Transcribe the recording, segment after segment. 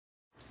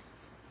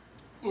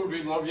Lord,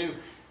 we love you.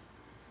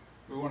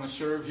 We want to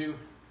serve you.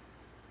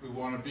 We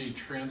want to be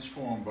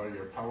transformed by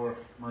your power,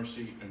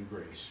 mercy, and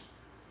grace.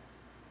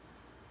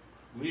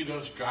 Lead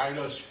us, guide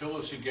us, fill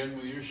us again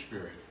with your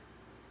Spirit.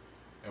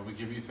 And we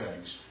give you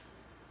thanks.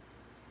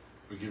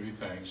 We give you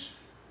thanks.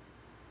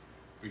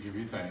 We give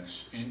you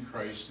thanks. In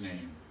Christ's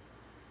name,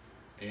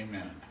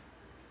 amen.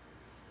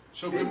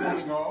 So good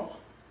morning, all.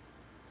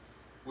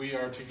 We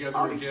are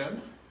together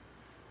again,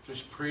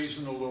 just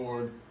praising the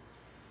Lord.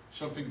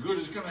 Something good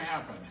is going to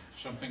happen.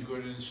 Something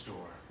good in store.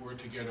 We're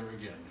together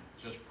again,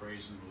 just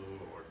praising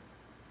the Lord.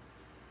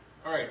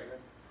 All right,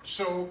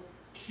 so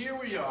here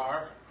we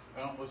are.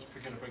 Well, let's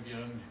pick it up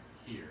again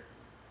here.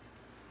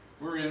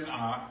 We're in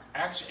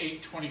Acts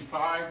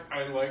 8:25.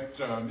 I liked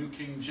New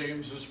King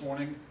James this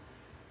morning,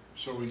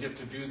 so we get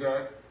to do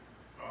that.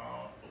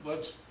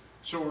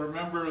 So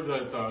remember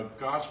that the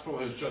gospel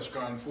has just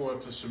gone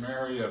forth to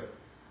Samaria,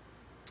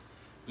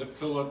 that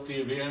Philip the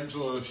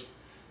evangelist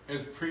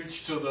has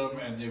preached to them,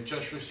 and they've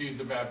just received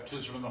the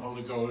baptism of the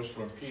Holy Ghost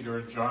when Peter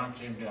and John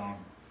came down,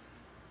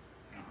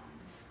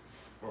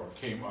 or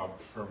came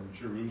up from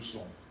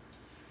Jerusalem.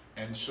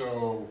 And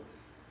so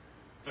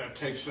that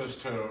takes us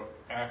to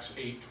Acts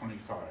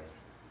 8:25.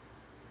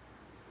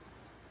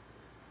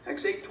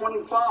 Acts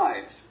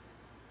 8:25.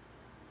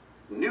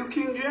 New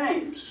King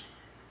James.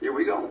 Here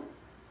we go.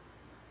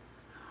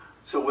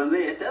 So when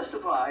they had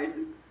testified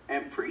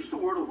and preached the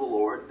word of the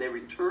Lord, they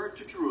returned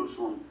to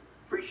Jerusalem,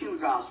 preaching the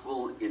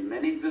gospel in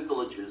many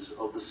villages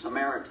of the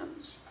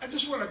Samaritans. I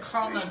just want to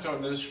comment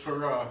on this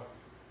for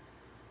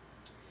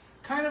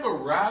kind of a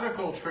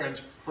radical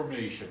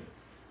transformation.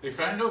 They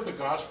find out the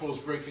gospel is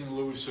breaking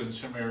loose in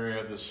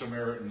Samaria, the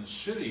Samaritan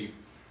city,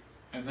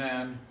 and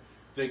then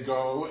they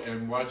go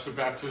and watch the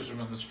baptism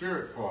in the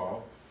Spirit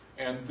fall,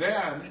 and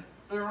then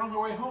they're on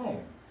their way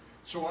home.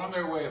 So on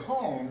their way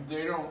home,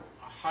 they don't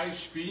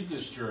high-speed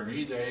this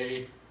journey.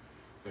 They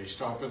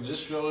stop in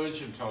this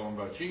village and tell them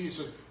about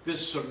Jesus.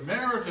 This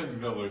Samaritan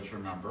village,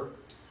 remember,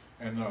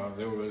 and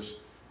there was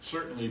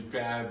certainly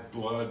bad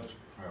blood.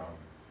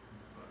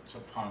 It's a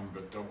pun,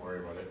 but don't worry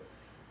about it.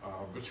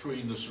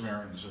 Between the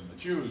Samaritans and the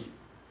Jews.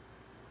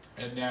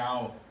 And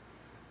now,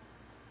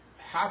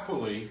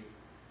 happily,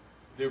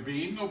 they're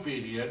being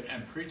obedient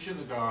and preaching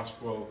the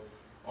gospel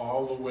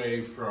all the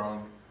way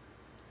from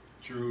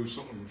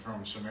Jerusalem,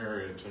 from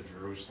Samaria to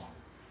Jerusalem.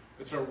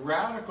 It's a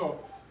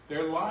radical,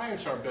 their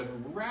lives have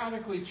been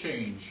radically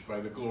changed by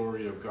the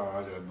glory of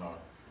God and the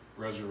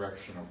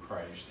resurrection of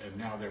Christ. And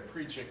now they're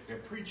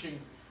preaching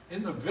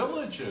in the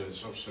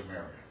villages of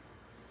Samaria.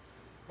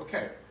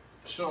 Okay,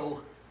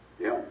 so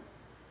yeah.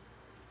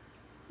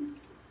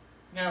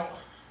 Now,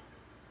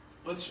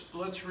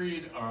 let's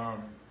read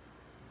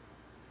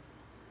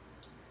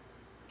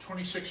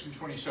 26 and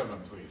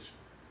 27, please.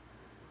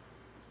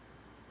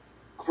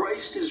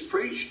 Christ is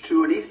preached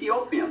to an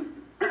Ethiopian.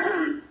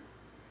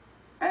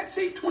 Acts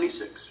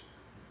 8:26.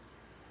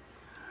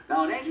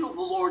 Now an angel of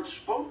the Lord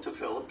spoke to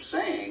Philip,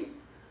 saying,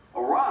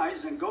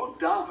 "Arise and go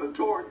down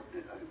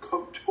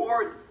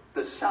toward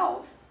the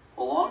south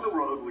along the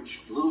road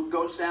which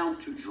goes down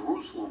to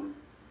Jerusalem,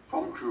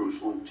 from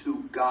Jerusalem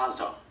to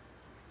Gaza."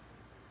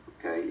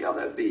 Okay, yeah,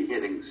 that'd be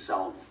heading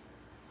south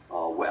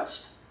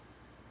west.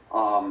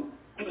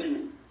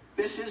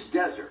 This is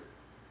desert.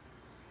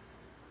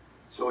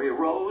 So he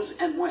arose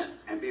and went,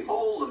 and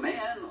behold, a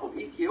man of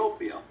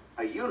Ethiopia,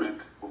 a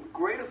eunuch of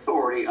great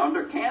authority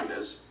under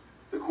Candace,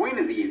 the queen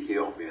of the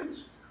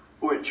Ethiopians,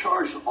 who had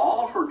charged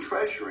all of her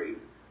treasury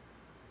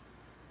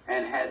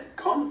and had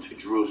come to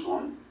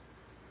Jerusalem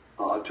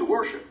to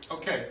worship.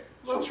 Okay,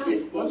 let's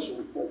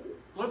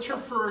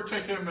refer to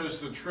him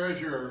as the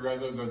treasurer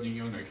rather than the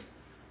eunuch.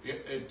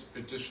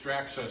 It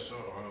distracts us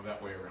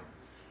that way around.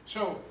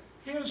 So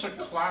here's a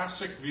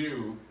classic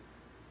view.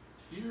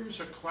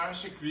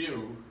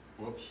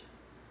 Whoops.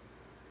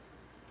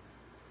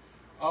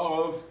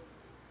 Of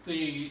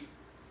the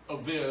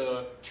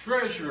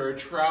treasurer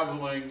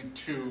traveling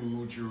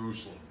to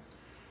Jerusalem.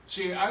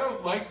 See, I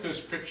don't like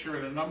this picture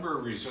in a number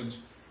of reasons.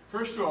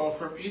 First of all,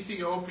 from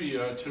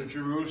Ethiopia to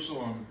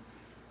Jerusalem,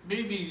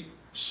 maybe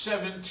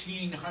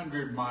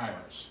 1,700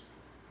 miles.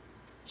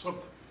 So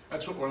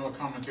that's what one of the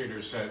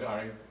commentators said.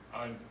 I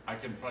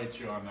can fight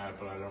you on that,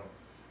 but I don't.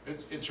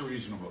 It's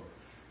reasonable.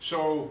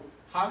 So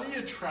how do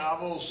you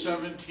travel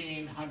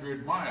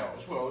 1,700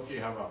 miles? Well, if you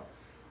have a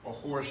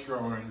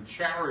horse-drawn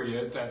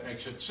chariot, that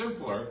makes it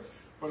simpler.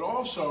 But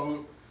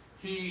also,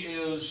 he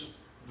is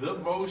the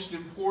most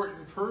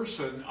important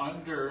person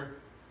under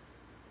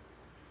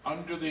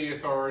the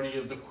authority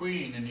of the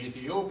queen in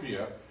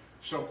Ethiopia.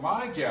 So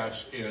my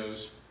guess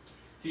is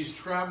he's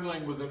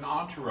traveling with an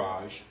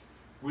entourage,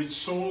 with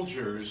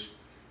soldiers,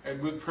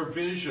 and with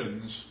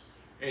provisions,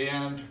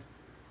 and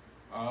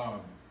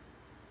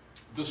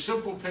the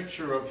simple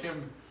picture of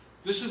him,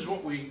 this is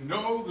what we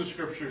know the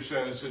scripture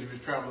says, that he was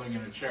traveling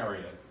in a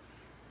chariot.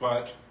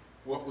 But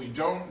what we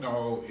don't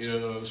know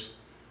is,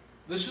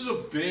 this is a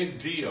big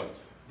deal.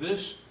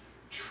 This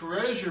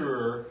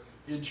treasurer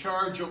in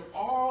charge of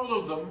all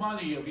of the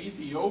money of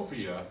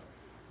Ethiopia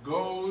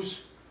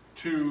goes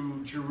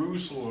to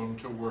Jerusalem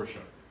to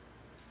worship.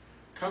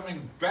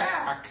 Coming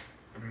back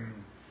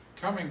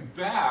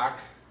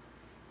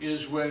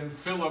is when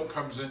Philip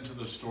comes into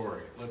the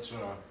story. Let's,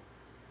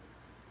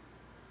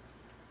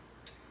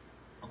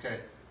 okay.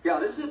 Yeah,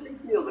 this is a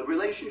big deal. The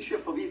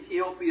relationship of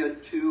Ethiopia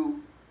to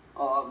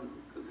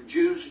the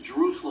Jews,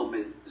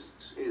 Jerusalem,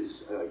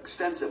 is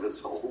extensive. It's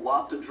a whole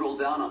lot to drill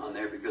down on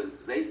there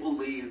because they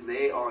believe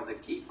they are the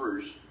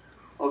keepers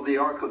of the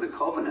Ark of the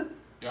Covenant.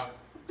 Yeah.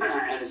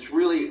 And it's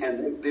really,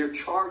 and they're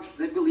charged,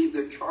 they believe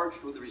they're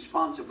charged with the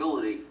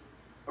responsibility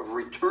of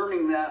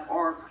returning that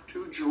Ark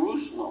to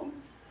Jerusalem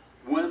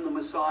when the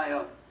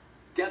Messiah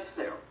gets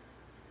there.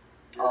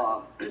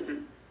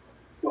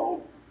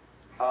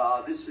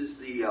 This is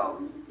the,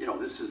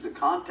 this is the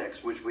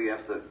context which we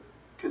have to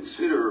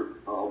consider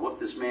what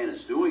this man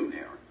is doing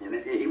there.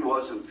 And he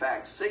was, in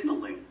fact,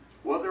 signaling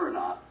whether or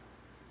not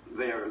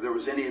there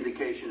was any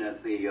indication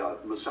that the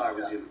Messiah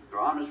was either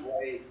on his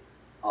way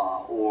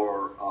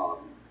or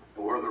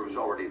whether it was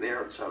already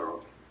there, etc.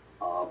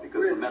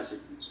 Because the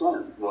message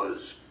sent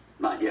was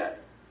not yet.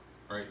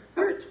 Right.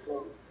 Rich,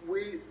 well,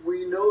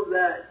 we know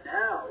that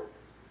now,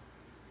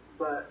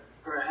 but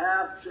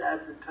perhaps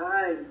at the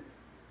time,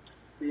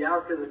 the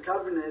Ark of the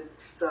Covenant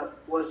stuff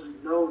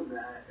wasn't known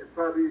that. It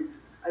probably,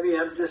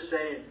 I'm just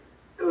saying,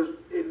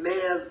 it may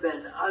have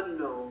been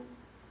unknown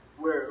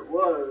where it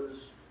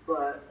was,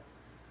 but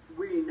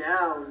we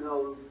now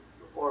know,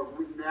 or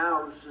we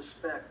now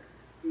suspect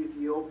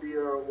Ethiopia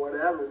or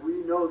whatever.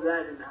 We know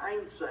that in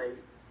hindsight,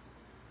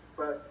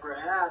 but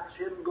perhaps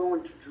him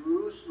going to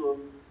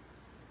Jerusalem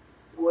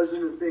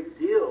wasn't a big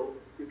deal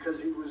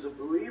because he was a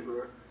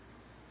believer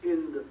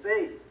in the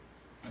faith.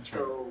 That's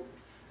right. So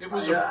it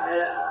was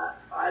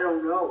I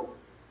don't know.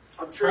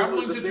 I'm sure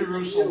traveling to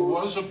Jerusalem deal.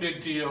 was a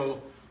big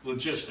deal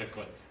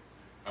logistically.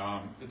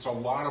 It's a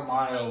lot of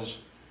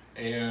miles,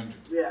 and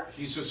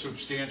he's a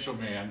substantial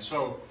man.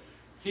 So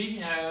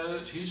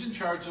he's in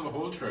charge of the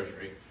whole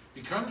treasury.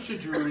 He comes to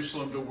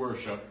Jerusalem to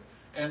worship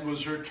and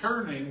was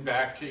returning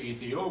back to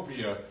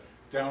Ethiopia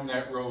down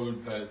that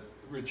road that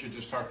Richard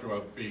just talked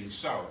about being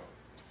south.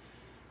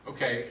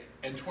 Okay,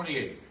 and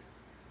 28.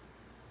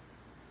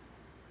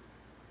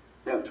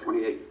 Yeah,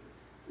 28.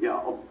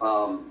 Yeah.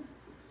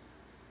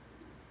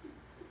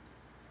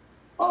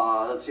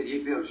 Let's see, the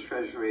Ethiopian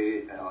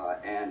treasury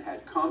and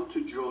had come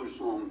to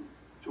Jerusalem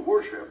to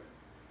worship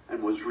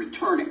and was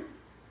returning.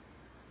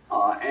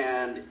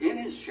 And in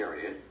his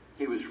chariot,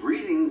 he was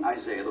reading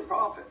Isaiah the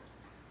prophet.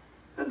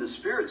 Then the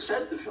Spirit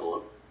said to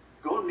Philip,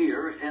 "Go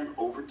near and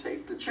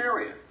overtake the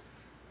chariot."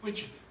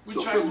 Which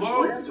So I Philip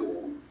love. ran to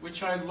him.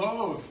 Which I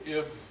love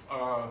if,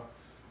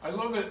 I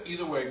love it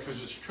either way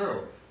because it's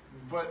true.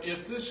 But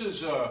if this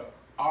is a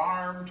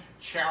armed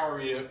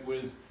chariot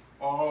with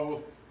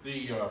all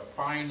the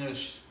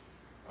finest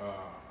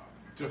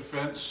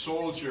defense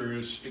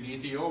soldiers in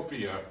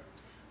Ethiopia,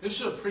 this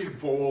is a pretty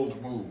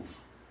bold move.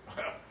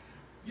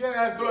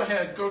 Yeah, go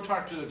ahead, go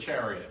talk to the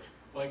chariot.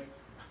 Like,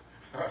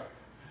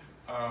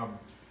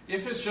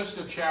 if it's just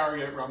a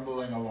chariot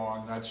rumbling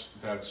along,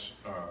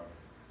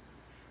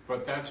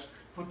 but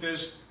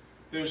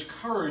there's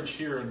courage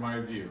here in my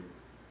view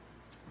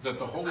that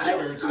the Holy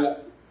Spirit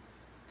said.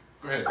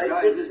 Go ahead.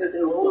 I think that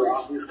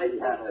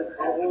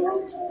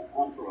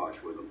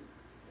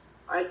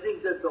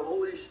the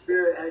Holy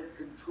Spirit had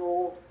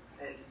control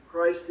and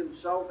Christ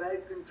himself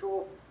had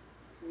control.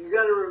 You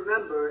got to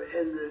remember,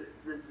 and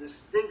the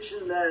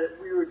distinction that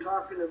we were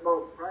talking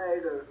about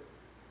prior to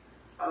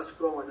us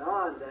going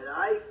on that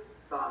I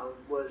found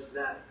was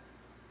that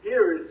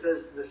here it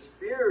says the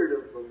Spirit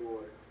of the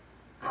Lord.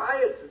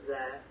 Prior to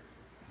that,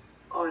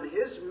 on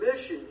his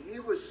mission, he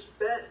was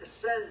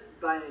sent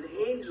by an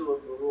angel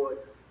of the Lord,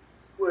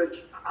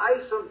 which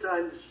I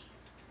sometimes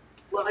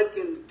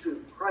liken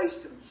to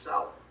Christ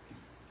himself.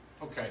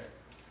 Okay.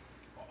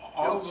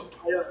 I don't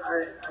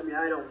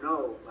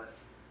know, but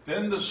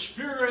Then the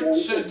Spirit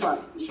said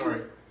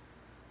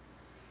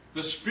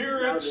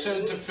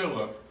to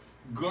Philip,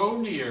 "Go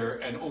near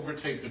and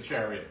overtake the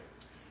chariot."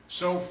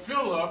 So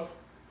Philip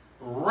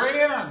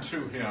ran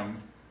to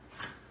him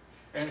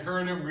and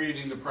heard him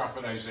reading the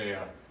prophet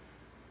Isaiah.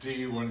 Do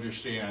you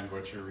understand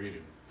what you're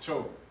reading?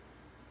 So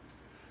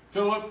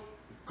Philip,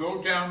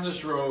 go down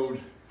this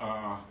road,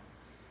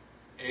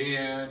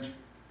 and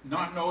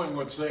not knowing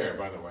what's there,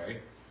 by the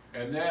way,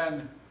 and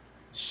then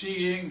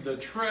seeing the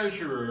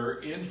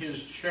treasurer in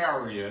his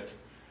chariot,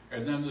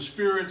 and then the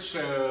Spirit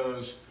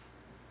says,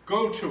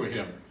 "Go to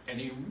him," and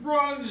he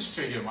runs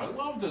to him. I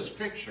love this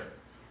picture.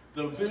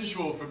 The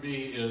visual for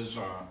me is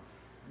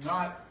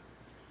not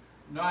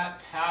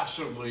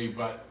passively,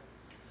 but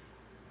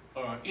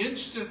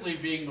instantly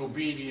being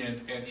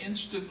obedient and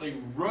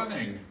instantly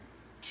running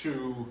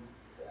to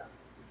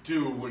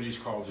do what he's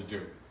called to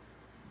do.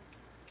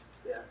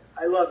 yeah,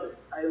 I love it.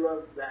 I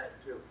love that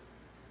too.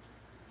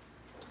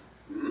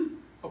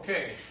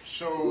 Okay,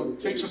 so it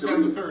takes us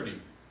down to 30.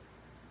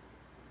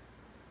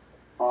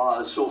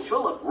 So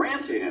Philip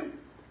ran to him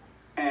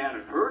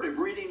and heard him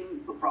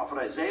reading the prophet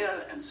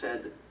Isaiah and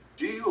said,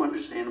 "Do you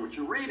understand what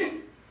you're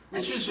reading?"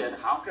 And he said,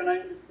 "How can I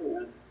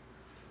understand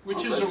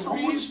which Unless is a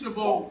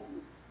reasonable,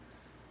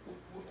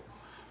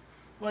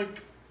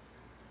 like,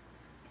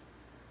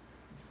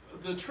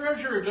 the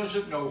treasurer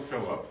doesn't know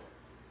Philip,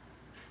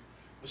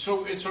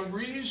 so it's a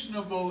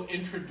reasonable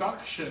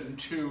introduction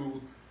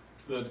to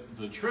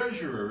the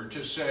treasurer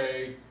to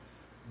say,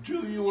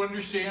 do you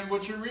understand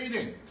what you're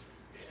reading?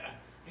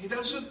 He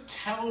doesn't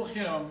tell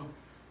him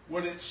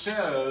what it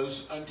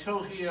says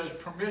until he has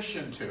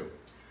permission to.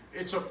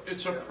 It's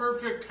a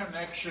perfect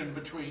connection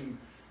between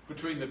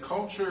the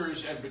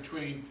cultures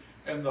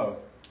and the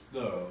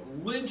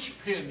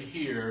linchpin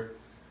here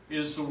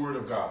is the Word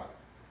of God.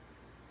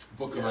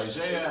 Book of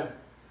Isaiah.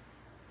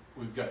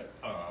 We've got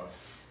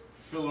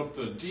Philip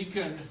the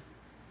deacon,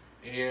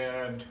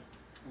 and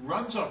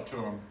runs up to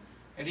him,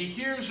 and he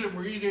hears him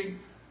reading.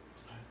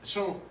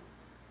 So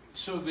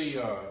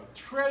the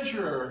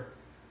treasurer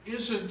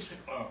isn't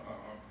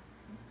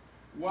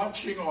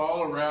watching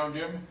all around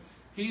him.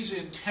 He's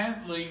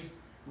intently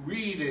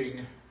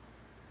reading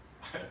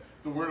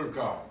the Word of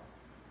God.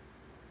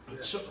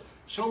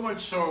 So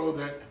much so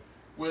that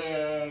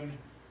when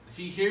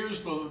he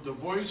hears the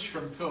voice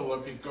from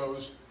Philip, he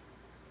goes,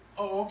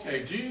 oh,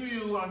 okay, do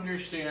you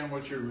understand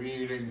what you're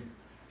reading?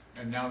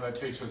 And now that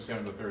takes us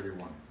down to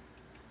 31.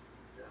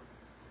 Yeah.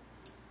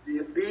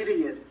 The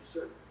obedience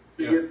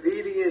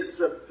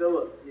of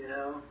Philip, you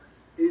know.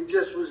 He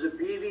just was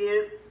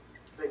obedient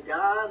to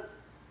God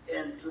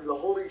and to the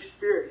Holy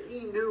Spirit.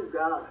 He knew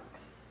God,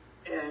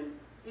 and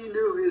he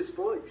knew his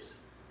voice.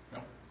 Yeah.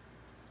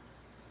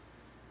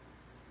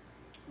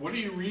 What are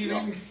you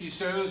reading? Yeah. He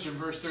says in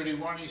verse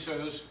 31, he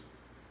says,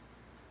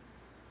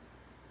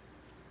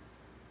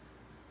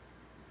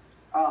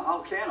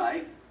 how can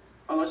I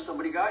unless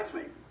somebody guides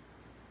me?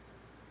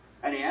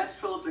 And he asked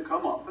Philip to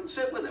come up and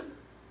sit with him.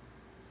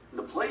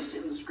 The place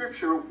in the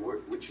scripture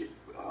which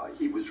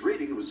he was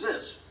reading was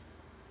this.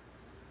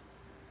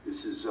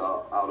 This is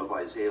out of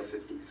Isaiah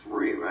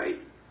 53, right?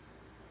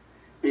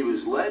 He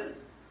was led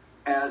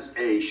as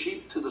a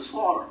sheep to the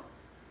slaughter,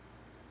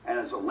 and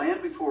as a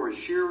lamb before his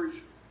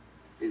shearers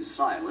is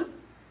silent,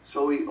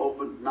 so he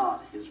opened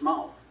not his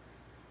mouth.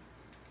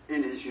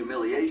 In his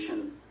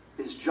humiliation,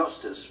 his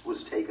justice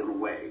was taken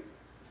away.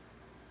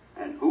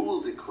 And who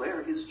will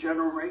declare his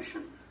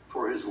generation?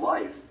 For his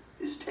life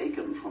is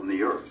taken from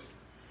the earth.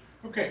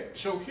 Okay,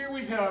 so here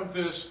we have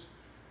this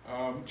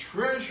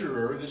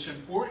treasurer, this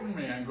important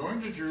man,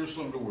 going to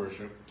Jerusalem to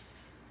worship,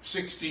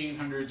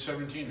 1,600,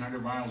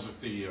 1,700 miles if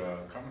the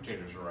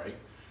commentators are right.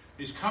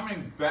 He's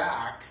coming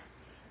back,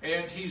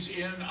 and he's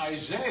in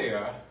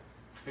Isaiah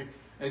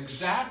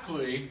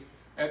exactly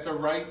at the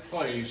right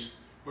place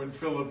when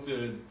Philip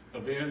the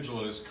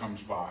evangelist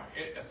comes by.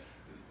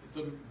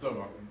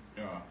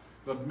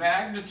 The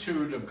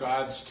magnitude of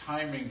God's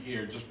timing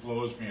here just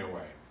blows me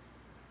away.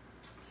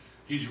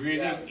 He's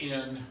reading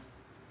in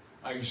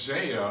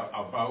Isaiah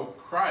about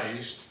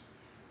Christ,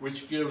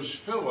 which gives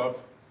Philip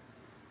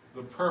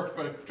the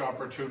perfect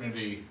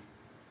opportunity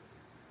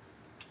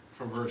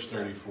for verse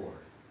 34.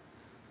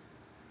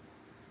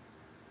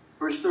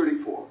 Verse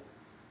 34.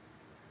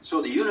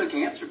 So the eunuch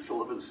answered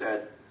Philip and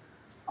said,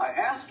 I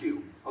ask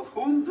you, of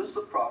whom does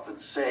the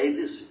prophet say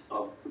this,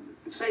 of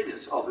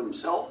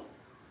himself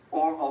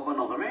or of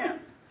another man?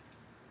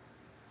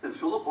 Then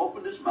Philip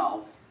opened his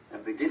mouth,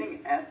 and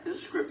beginning at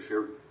this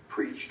scripture,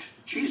 preached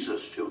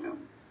Jesus to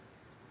him.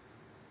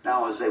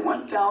 Now as they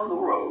went down the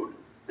road,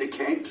 they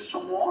came to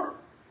some water,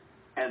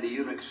 and the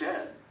eunuch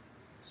said,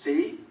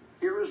 see,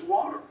 here is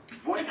water.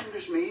 What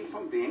hinders me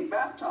from being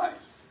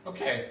baptized?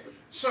 Okay,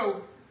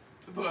 so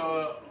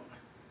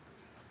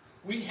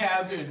we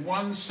have in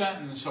one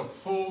sentence a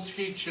full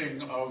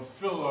teaching of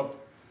Philip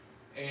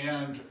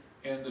and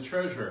the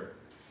treasurer.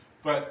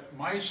 But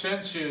my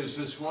sense is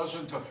this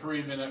wasn't a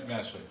 3-minute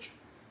message.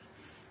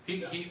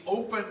 He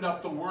opened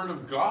up the Word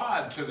of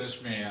God to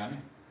this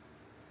man,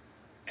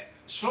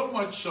 so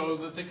much so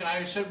that the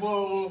guy said,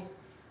 well,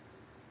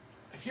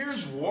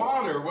 here's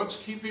water. What's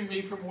keeping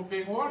me from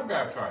being water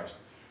baptized?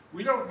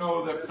 We don't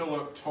know that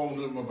Philip told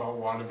him about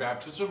water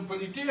baptism,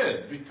 but he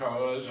did,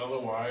 because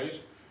otherwise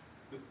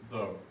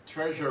the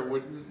treasurer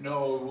wouldn't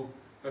know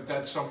that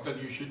that's something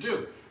you should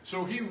do.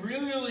 So he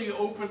really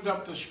opened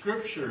up the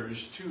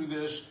scriptures to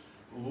this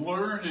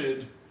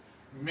learned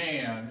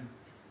man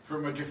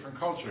from a different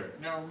culture.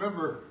 Now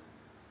remember,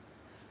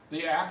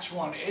 the Acts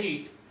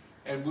 1:8,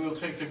 and we'll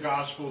take the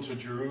gospel to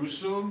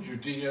Jerusalem,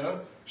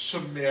 Judea,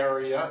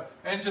 Samaria,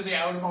 and to the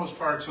outermost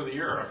parts of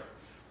the earth.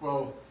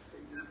 Well,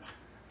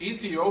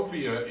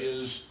 Ethiopia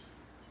is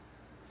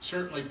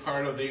certainly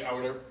part of the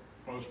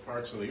outermost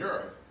parts of the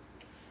earth.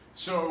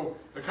 So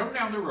they come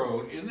down the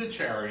road in the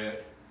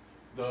chariot,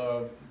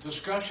 the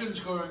discussions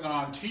going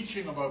on,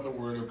 teaching about the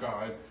Word of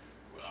God.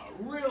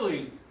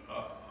 Really,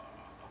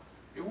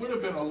 it would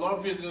have been a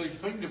lovely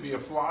thing to be a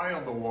fly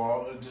on the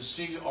wall and to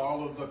see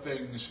all of the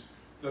things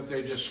that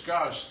they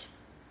discussed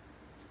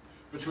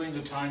between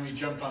the time he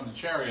jumped on the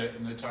chariot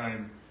and the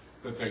time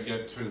that they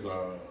get to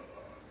the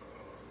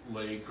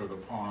lake or the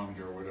pond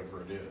or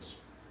whatever it is.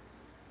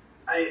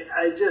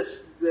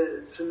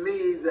 To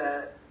me,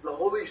 that the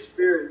Holy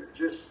Spirit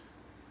just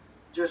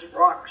just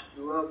rocks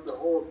throughout the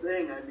whole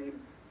thing. I mean,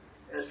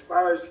 as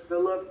far as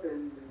Philip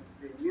and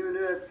the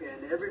eunuch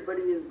and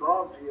everybody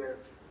involved here,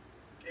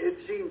 it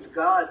seems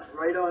God's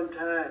right on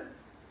time.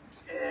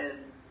 And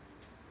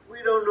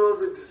we don't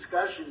know the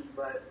discussion,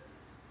 but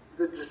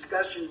the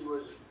discussion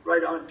was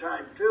right on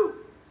time too.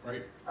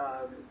 Right.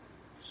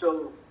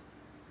 So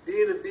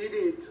being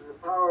obedient to the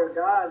power of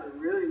God and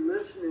really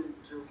listening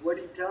to what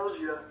he tells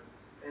you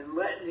and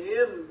letting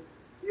him,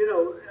 you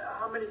know,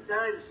 how many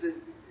times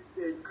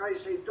did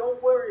Christ say,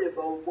 don't worry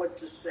about what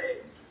to say.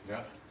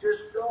 Yeah.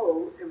 Just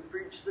go and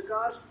preach the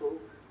gospel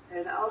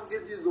and I'll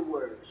give you the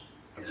words.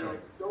 That's you know,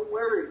 right. don't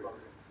worry about it.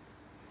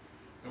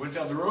 They went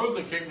down the road,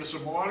 they came to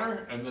some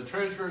water, and the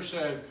treasurer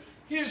said,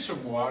 here's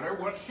some water,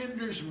 what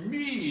hinders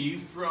me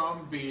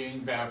from being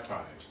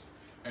baptized?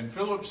 And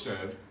Philip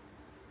said,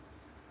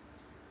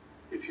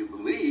 If you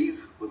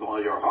believe with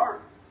all your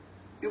heart,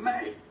 you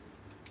may.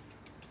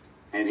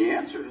 And he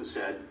answered and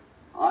said,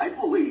 I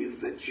believe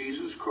that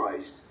Jesus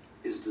Christ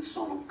is the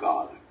Son of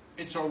God.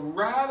 it's a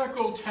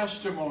radical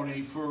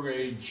testimony for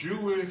a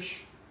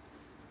Jewish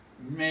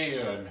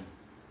man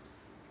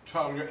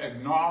to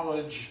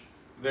acknowledge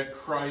that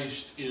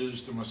Christ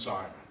is the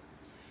Messiah.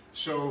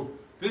 So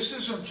this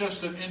isn't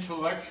just an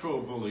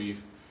intellectual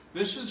belief.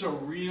 This is a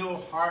real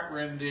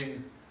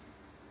heart-rending,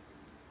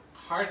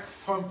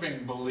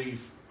 heart-thumping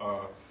belief.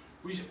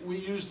 We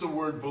use the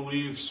word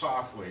believe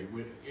softly.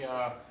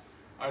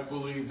 I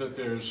believe that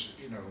there's,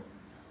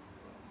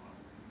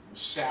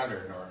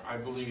 Saturn, or I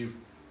believe,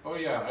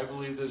 I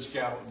believe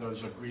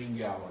there's a green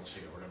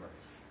galaxy or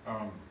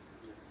whatever.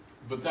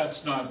 But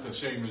that's not the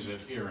same as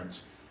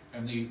adherence.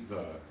 And the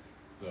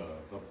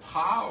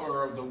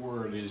power of the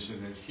word is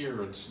in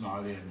adherence,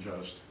 not in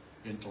just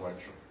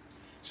intellectual.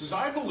 It says,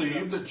 I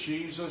believe that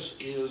Jesus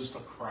is the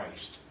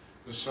Christ,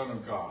 the Son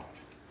of God.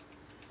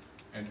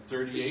 And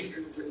 38.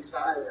 The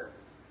Messiah.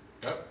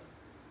 Yep.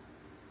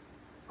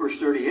 Verse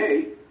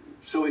 38,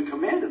 so he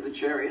commanded the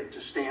chariot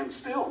to stand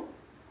still.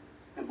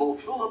 And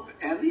both Philip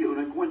and the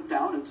eunuch went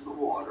down into the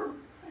water,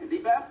 and he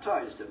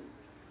baptized him.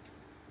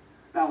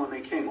 Now when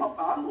they came up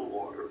out of the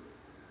water,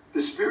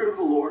 the Spirit of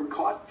the Lord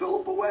caught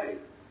Philip away,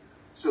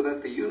 so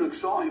that the eunuch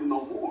saw him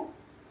no more.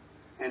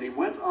 And he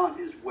went on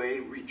his way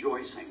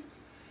rejoicing.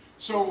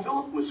 So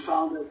Philip was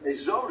found at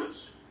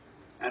Azotus,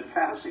 and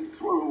passing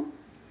through,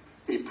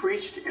 he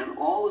preached in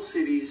all the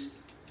cities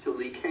till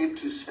he came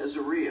to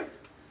Caesarea.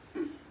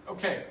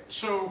 okay,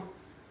 so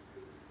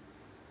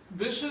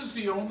this is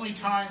the only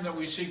time that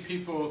we see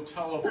people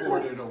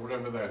teleported, or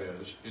whatever that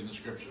is, in the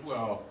scripture.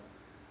 Well,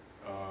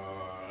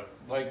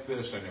 like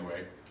this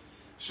anyway.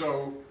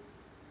 So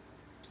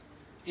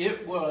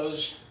it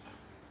was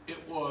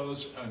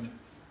an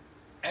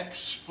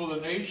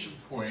exclamation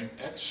point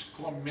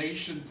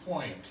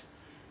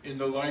in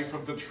the life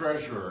of the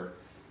treasurer,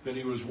 that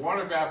he was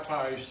water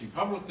baptized. He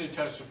publicly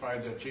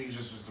testified that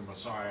Jesus is the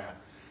Messiah,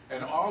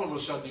 and all of a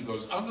sudden he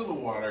goes under the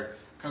water,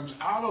 comes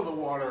out of the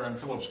water, and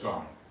Philip's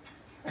gone.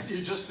 And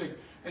you just think,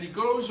 and he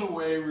goes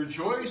away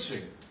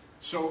rejoicing.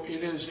 So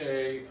it is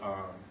a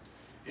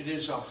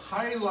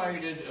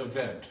highlighted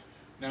event.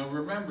 Now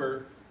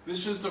remember,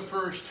 this is the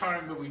first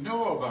time that we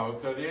know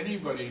about that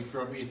anybody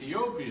from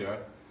Ethiopia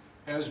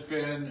has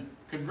been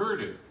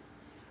converted.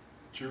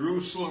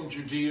 Jerusalem,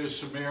 Judea,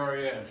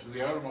 Samaria, and to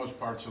the outermost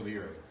parts of the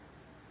earth.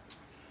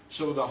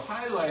 So the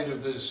highlight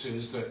of this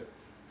is that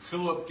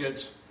Philip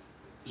gets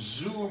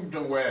zoomed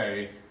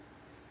away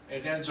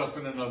and ends up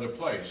in another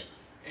place.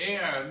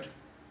 And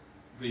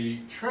the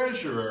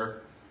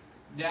treasurer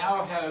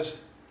now has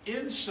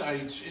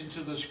insights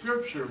into the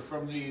scripture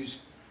from these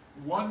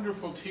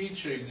wonderful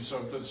teachings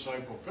of the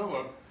disciple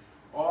Philip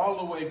all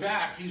the way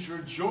back. He's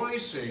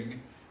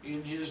rejoicing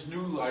in his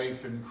new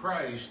life in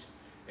Christ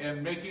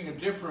and making a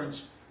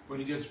difference when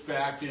he gets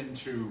back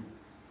into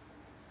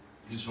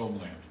his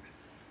homeland.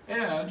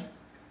 And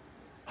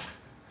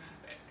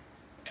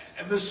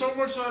there's so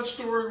much of that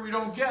story we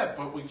don't get,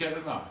 but we get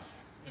enough.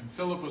 And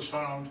Philip was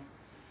found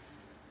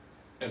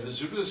at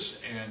Azotus,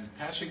 and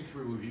passing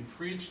through, he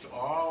preached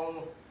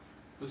all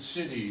the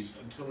cities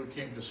until he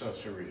came to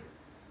Caesarea.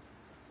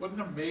 What an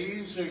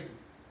amazing...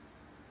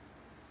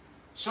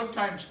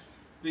 Sometimes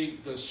the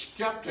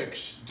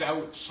skeptics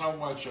doubt so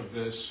much of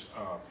this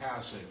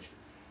passage,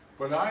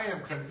 but I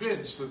am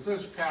convinced that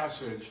this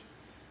passage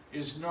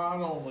is not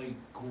only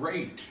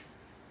great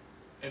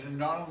and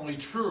not only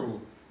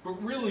true,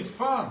 but really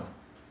fun.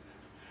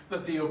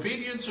 That the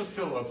obedience of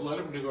Philip led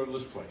him to go to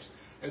this place.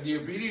 And the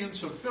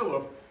obedience of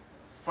Philip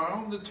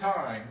found the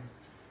time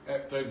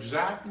at the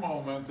exact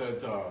moment that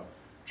the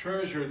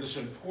treasurer, this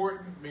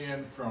important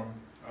man from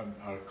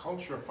a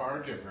culture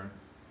far different,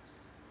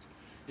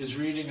 is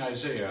reading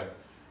Isaiah,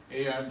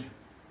 and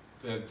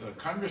the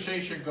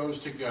conversation goes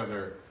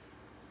together.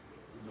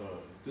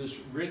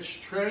 This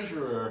rich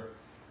treasurer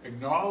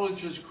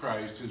acknowledges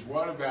Christ, is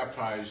water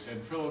baptized,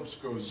 and Philip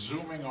goes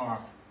zooming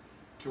off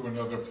to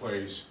another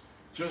place.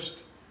 Just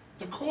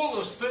the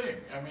coolest thing.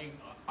 I mean,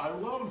 I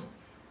love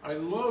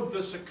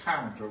this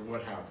account of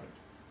what happened.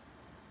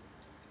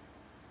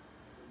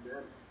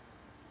 Amen.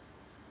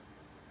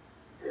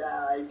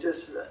 Yeah, I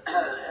just,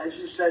 as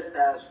you said,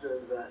 Pastor,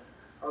 the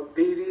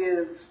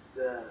obedience,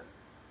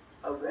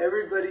 of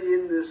everybody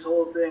in this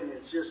whole thing,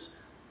 it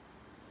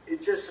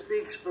just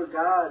speaks for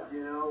God,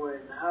 you know,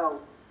 and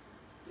how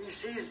He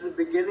sees the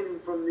beginning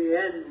from the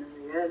end and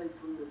the end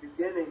from the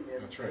beginning.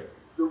 And that's right.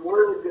 the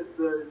word,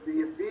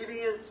 the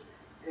obedience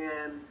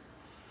and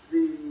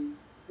the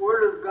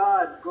Word of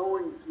God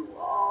going through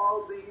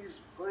all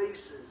these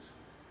places,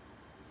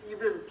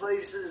 even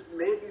places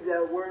maybe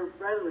that weren't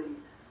friendly,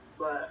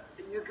 but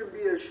you can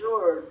be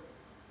assured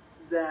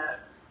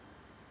that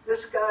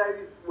this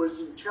guy was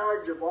in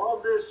charge of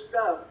all this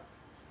stuff.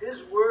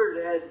 His word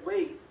had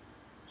weight.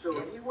 So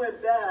Yep. he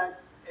went back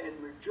and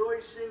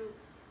rejoicing.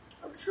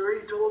 I'm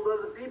sure he told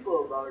other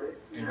people about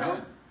it, you know.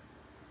 Amen.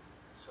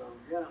 So,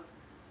 yeah.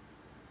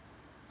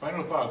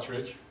 Final thoughts,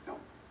 Rich? No.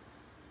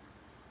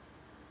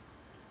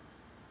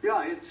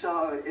 Yeah, it's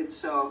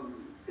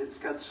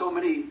got so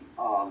many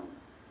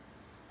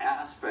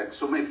aspects,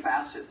 so many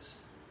facets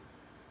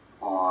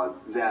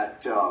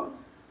that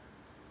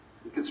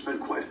you can spend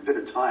quite a bit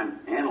of time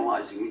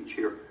analyzing each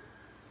here.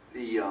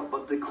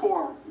 But the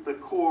core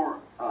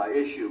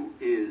issue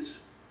is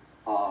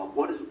the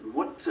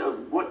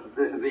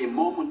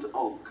moment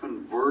of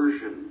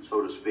conversion,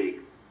 so to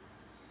speak.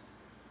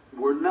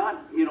 We're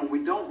not,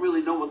 we don't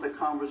really know what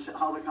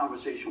how the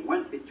conversation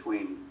went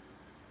between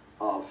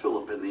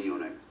Philip and the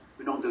eunuch.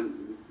 We don't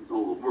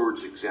know the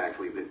words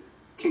exactly. The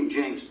King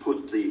James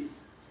put the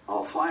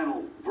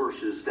final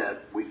verses that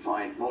we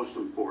find most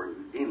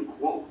important in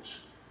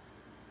quotes.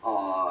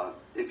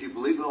 If you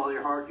believe with all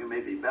your heart, you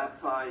may be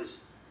baptized.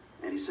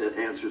 And he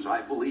answers,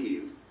 I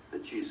believe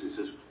that Jesus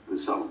is the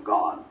Son of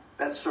God.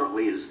 That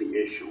certainly is the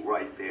issue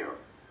right there.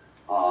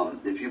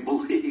 If you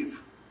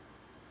believe,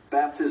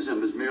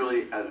 baptism is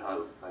merely,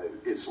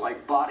 it's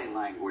like body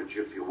language,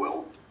 if you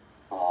will,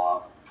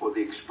 for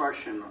the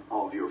expression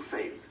of your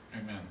faith.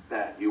 Amen.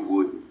 That you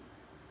would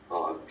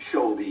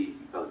show the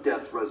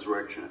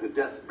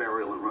death,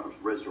 burial, and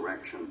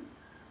resurrection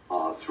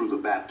through the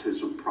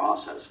baptism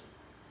process.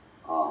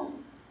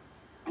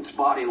 It's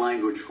body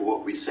language for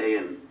what we say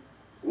in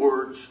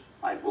words.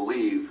 I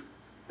believe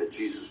that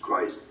Jesus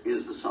Christ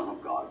is the Son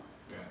of God.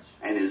 Yes.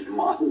 And is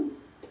my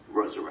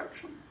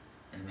resurrection.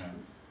 Amen.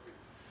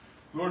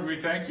 Lord, we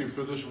thank you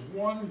for this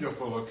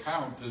wonderful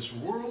account, this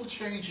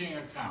world-changing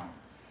account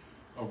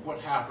of what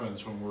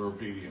happens when we're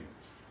obedient.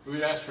 We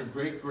would ask for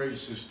great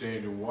grace this day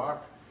to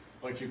walk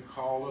like you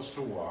call us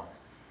to walk,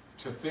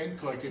 to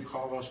think like you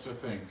call us to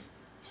think,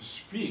 to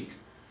speak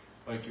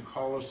like you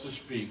call us to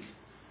speak,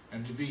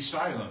 and to be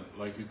silent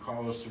like you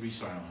call us to be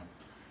silent.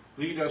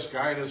 Lead us,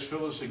 guide us,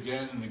 fill us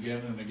again and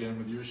again and again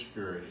with your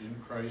Spirit. In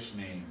Christ's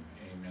name,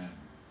 amen.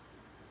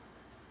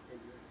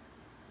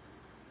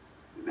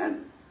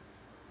 Amen.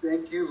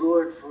 Thank you,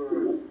 Lord,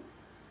 for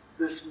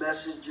this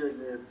message and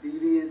the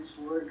obedience,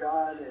 Lord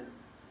God, and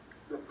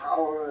the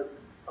power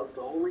of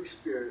the Holy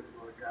Spirit,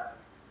 Lord God.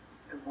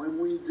 And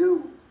when we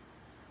do,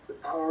 the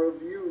power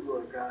of you,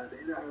 Lord God,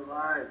 in our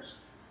lives.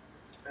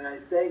 And I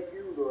thank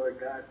you, Lord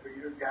God, for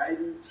your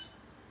guidance,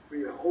 for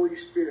your Holy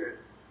Spirit,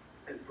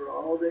 and for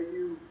all that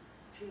you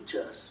teach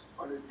us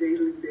on a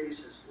daily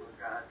basis, Lord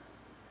God,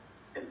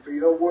 and for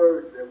your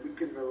word that we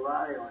can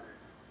rely on it.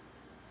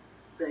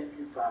 Thank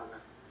you, Father.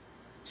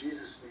 In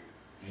Jesus'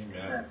 name.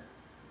 Amen.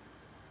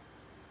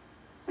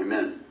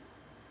 Amen.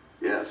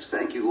 Yes,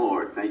 thank you,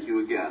 Lord. Thank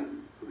you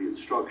again for the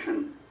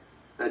instruction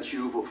that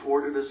you've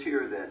afforded us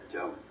here, that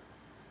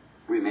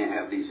we may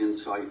have these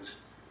insights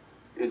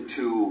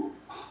into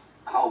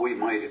how we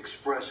might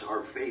express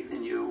our faith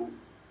in you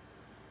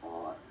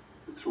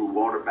through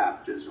water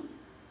baptism.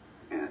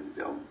 And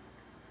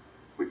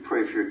we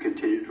pray for your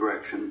continued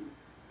direction,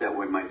 that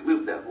we might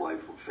live that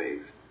life of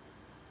faith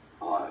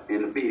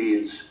in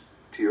obedience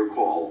to your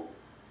call.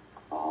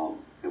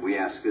 And we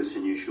ask this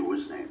in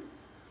Yeshua's name.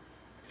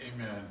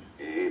 Amen.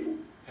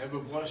 Amen. Have a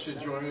blessed,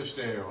 joyous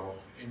day, all.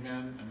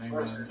 Amen and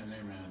amen and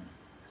amen.